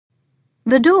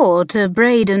The door to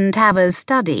Braden Tavers'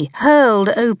 study hurled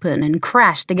open and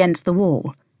crashed against the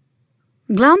wall.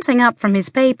 Glancing up from his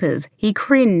papers, he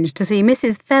cringed to see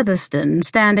Mrs. Featherstone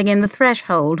standing in the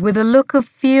threshold with a look of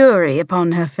fury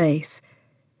upon her face.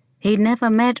 He'd never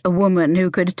met a woman who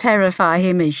could terrify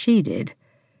him as she did.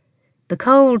 The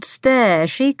cold stare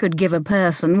she could give a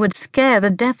person would scare the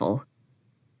devil.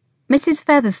 Mrs.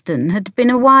 Featherstone had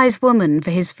been a wise woman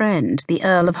for his friend, the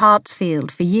Earl of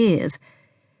Hartsfield, for years,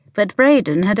 but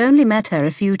Braden had only met her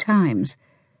a few times.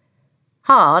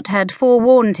 Hart had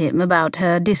forewarned him about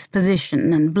her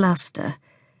disposition and bluster.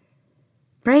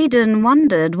 Braden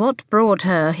wondered what brought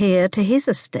her here to his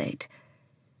estate.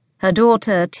 Her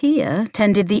daughter, Tia,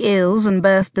 tended the ills and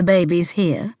birthed the babies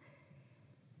here.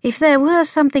 If there were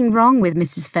something wrong with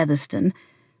Mrs. Featherstone,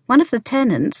 one of the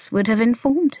tenants would have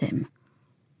informed him.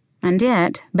 And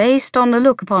yet, based on the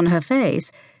look upon her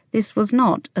face, this was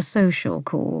not a social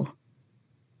call.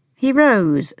 He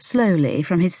rose slowly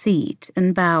from his seat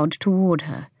and bowed toward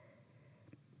her.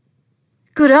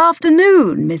 "Good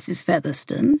afternoon, Mrs.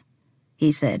 Featherstone,"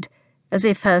 he said, as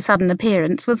if her sudden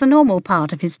appearance was a normal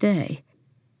part of his day.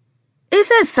 "Is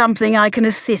there something I can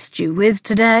assist you with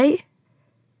today?"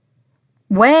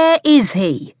 "Where is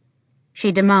he?"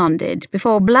 she demanded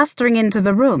before blustering into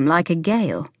the room like a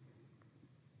gale.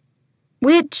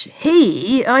 "Which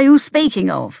he are you speaking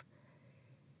of?"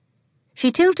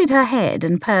 She tilted her head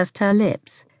and pursed her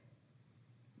lips.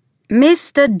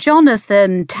 "Mr.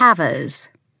 Jonathan Tavers.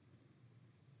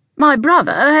 My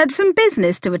brother had some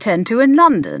business to attend to in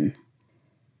London."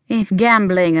 If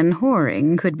gambling and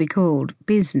whoring could be called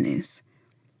business.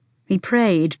 He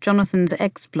prayed Jonathan's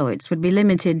exploits would be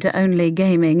limited to only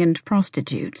gaming and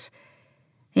prostitutes.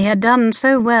 He had done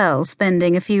so well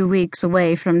spending a few weeks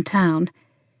away from town.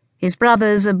 His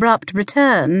brother's abrupt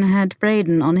return had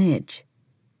Braden on edge.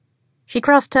 She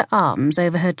crossed her arms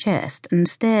over her chest and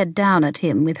stared down at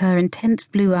him with her intense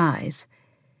blue eyes.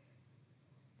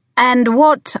 "And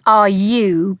what are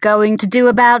you going to do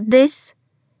about this?"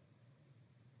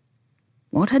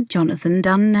 What had Jonathan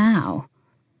done now?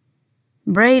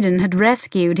 Braden had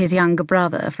rescued his younger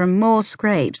brother from more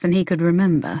scrapes than he could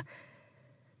remember.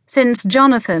 Since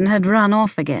Jonathan had run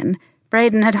off again,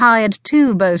 Braden had hired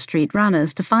 2 Bow Street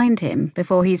runners to find him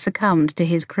before he succumbed to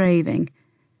his craving.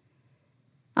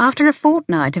 After a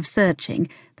fortnight of searching,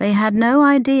 they had no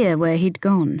idea where he'd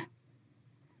gone.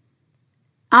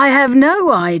 "I have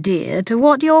no idea to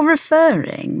what you're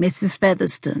referring, Mrs.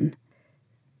 Featherstone."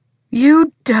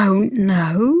 "You don't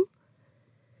know?"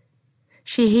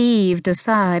 She heaved a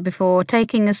sigh before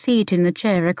taking a seat in the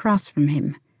chair across from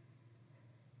him.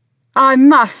 "I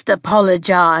must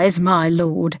apologize, my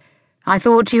lord. I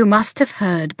thought you must have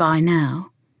heard by now."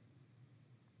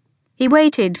 He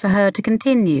waited for her to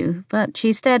continue, but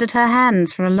she stared at her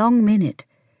hands for a long minute.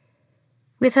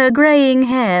 With her greying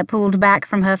hair pulled back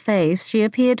from her face, she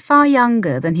appeared far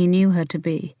younger than he knew her to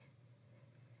be.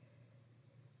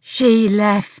 "She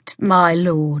left, my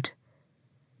lord."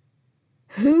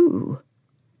 "Who?"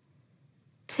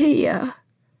 "Tia,"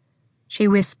 she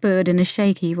whispered in a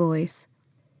shaky voice.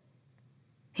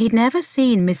 He'd never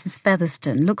seen Mrs.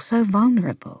 Featherstone look so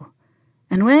vulnerable.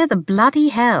 And where the bloody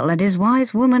hell had his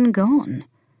wise woman gone?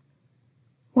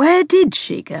 "Where did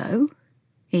she go?"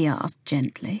 he asked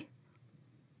gently.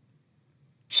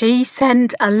 "She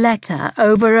sent a letter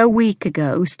over a week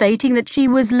ago stating that she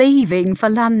was leaving for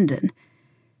London.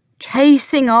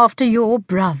 Chasing after your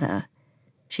brother,"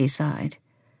 she sighed.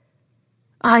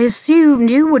 "I assumed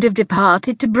you would have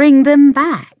departed to bring them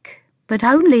back, but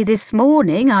only this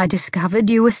morning I discovered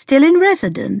you were still in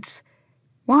residence.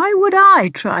 Why would I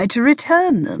try to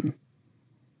return them?"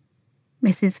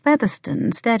 Mrs.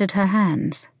 Featherstone stared at her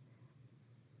hands.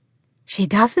 "She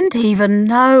doesn't even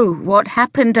know what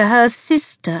happened to her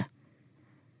sister."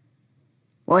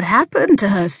 "What happened to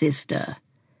her sister?"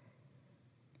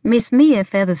 Miss Mia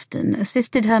Featherstone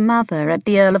assisted her mother at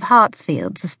the Earl of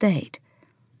Hartsfield's estate.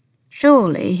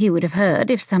 Surely he would have heard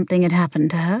if something had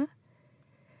happened to her.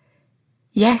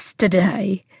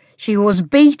 "Yesterday, she was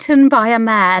beaten by a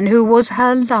man who was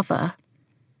her lover."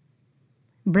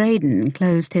 Braden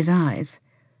closed his eyes.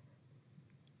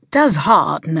 "Does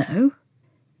Hart know?"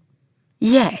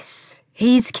 "Yes,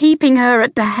 he's keeping her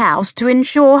at the house to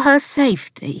ensure her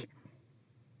safety."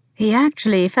 He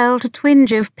actually felt a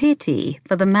twinge of pity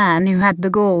for the man who had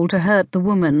the gall to hurt the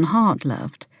woman Hart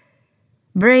loved.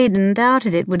 Braden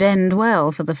doubted it would end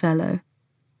well for the fellow.